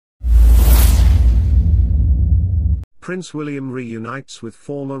Prince William reunites with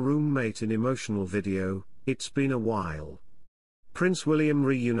former roommate in emotional video. It's been a while. Prince William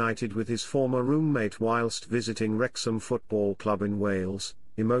reunited with his former roommate whilst visiting Wrexham Football Club in Wales,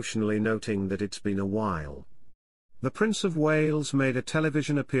 emotionally noting that it's been a while. The Prince of Wales made a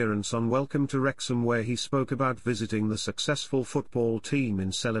television appearance on Welcome to Wrexham where he spoke about visiting the successful football team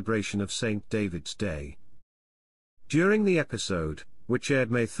in celebration of St. David's Day. During the episode, which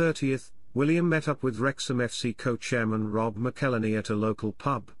aired May 30th, William met up with Wrexham FC co-chairman Rob McElhenney at a local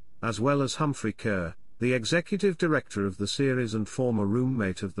pub, as well as Humphrey Ker, the executive director of the series and former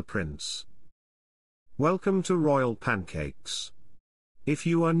roommate of the Prince. Welcome to Royal Pancakes. If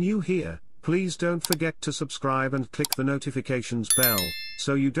you are new here, please don't forget to subscribe and click the notifications bell,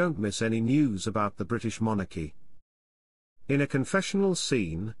 so you don't miss any news about the British monarchy. In a confessional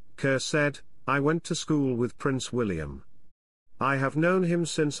scene, Ker said, "I went to school with Prince William. I have known him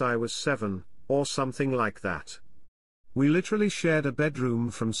since I was 7, or something like that. We literally shared a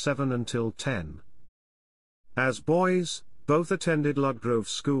bedroom from 7 until 10. As boys, both attended Ludgrove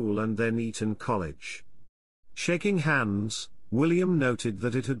School and then Eton College." Shaking hands, William noted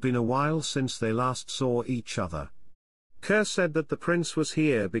that it had been a while since they last saw each other. Ker said that the Prince was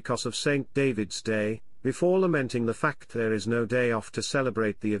here because of St. David's Day, before lamenting the fact there is no day off to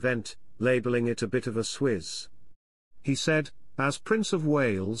celebrate the event, labelling it a bit of a swiz. He said, "As Prince of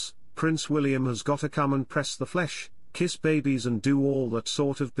Wales, Prince William has got to come and press the flesh, kiss babies and do all that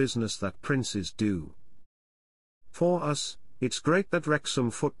sort of business that princes do. For us, it's great that Wrexham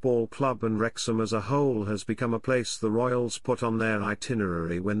Football Club and Wrexham as a whole has become a place the royals put on their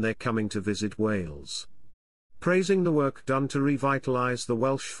itinerary when they're coming to visit Wales." Praising the work done to revitalise the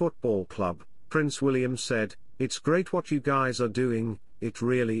Welsh Football Club, Prince William said, "It's great what you guys are doing, it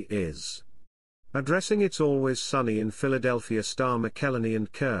really is." Addressing It's Always Sunny in Philadelphia star McElhenney and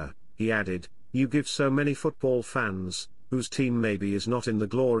Ker, he added, "You give so many football fans, whose team maybe is not in the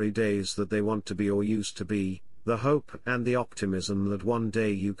glory days that they want to be or used to be, the hope and the optimism that one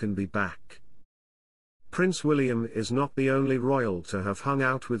day you can be back." Prince William is not the only royal to have hung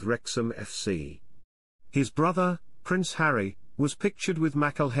out with Wrexham FC. His brother, Prince Harry, was pictured with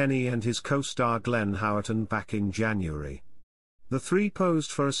McElhenney and his co-star Glenn Howerton back in January. The three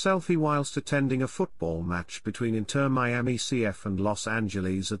posed for a selfie whilst attending a football match between Inter Miami CF and Los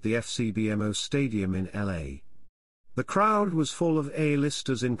Angeles at the FCBMO Stadium in LA. The crowd was full of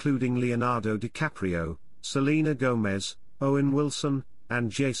A-listers including Leonardo DiCaprio, Selena Gomez, Owen Wilson,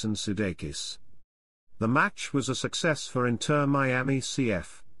 and Jason Sudeikis. The match was a success for Inter Miami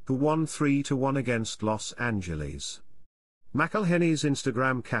CF, who won 3-1 against Los Angeles. McElhenney's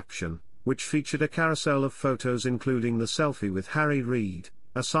Instagram caption, which featured a carousel of photos including the selfie with Harry read,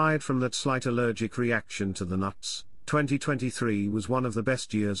 "Aside from that slight allergic reaction to the nuts, 2023 was one of the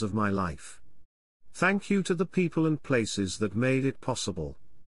best years of my life. Thank you to the people and places that made it possible.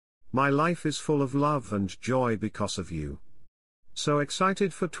 My life is full of love and joy because of you. So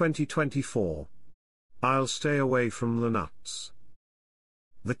excited for 2024. I'll stay away from the nuts."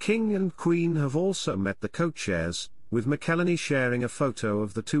 The King and Queen have also met the co-chairs, with McElhenney sharing a photo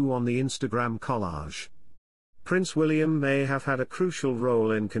of the two on the Instagram collage. Prince William may have had a crucial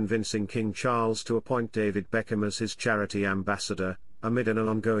role in convincing King Charles to appoint David Beckham as his charity ambassador, amid an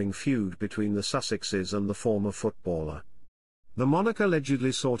ongoing feud between the Sussexes and the former footballer. The monarch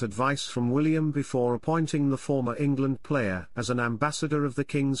allegedly sought advice from William before appointing the former England player as an ambassador of the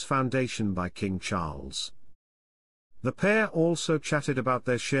King's Foundation by King Charles. The pair also chatted about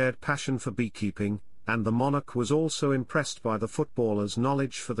their shared passion for beekeeping, and the monarch was also impressed by the footballer's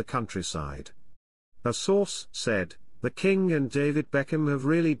knowledge for the countryside. A source said, "The King and David Beckham have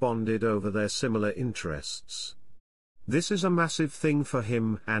really bonded over their similar interests. This is a massive thing for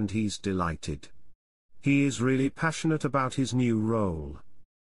him and he's delighted. He is really passionate about his new role."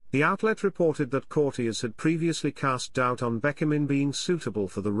 The outlet reported that courtiers had previously cast doubt on Beckham in being suitable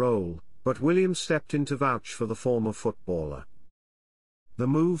for the role, but William stepped in to vouch for the former footballer. The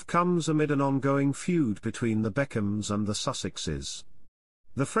move comes amid an ongoing feud between the Beckhams and the Sussexes.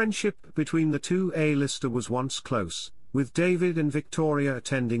 The friendship between the two A-lister was once close, with David and Victoria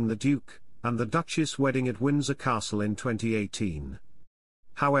attending the Duke and the Duchess wedding at Windsor Castle in 2018.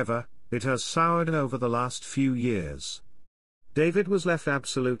 However, it has soured over the last few years. David was left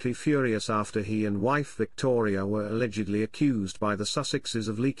absolutely furious after he and wife Victoria were allegedly accused by the Sussexes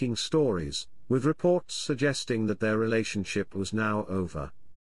of leaking stories, with reports suggesting that their relationship was now over.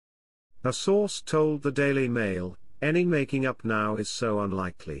 A source told the Daily Mail, "Any making up now is so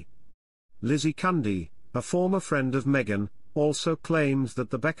unlikely." Lizzie Cundy, a former friend of Meghan, also claimed that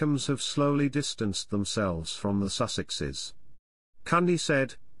the Beckhams have slowly distanced themselves from the Sussexes. Cundy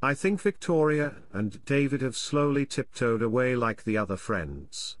said, I think Victoria and David have slowly tiptoed away like the other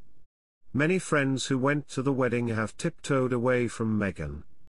friends. Many friends who went to the wedding have tiptoed away from Meghan.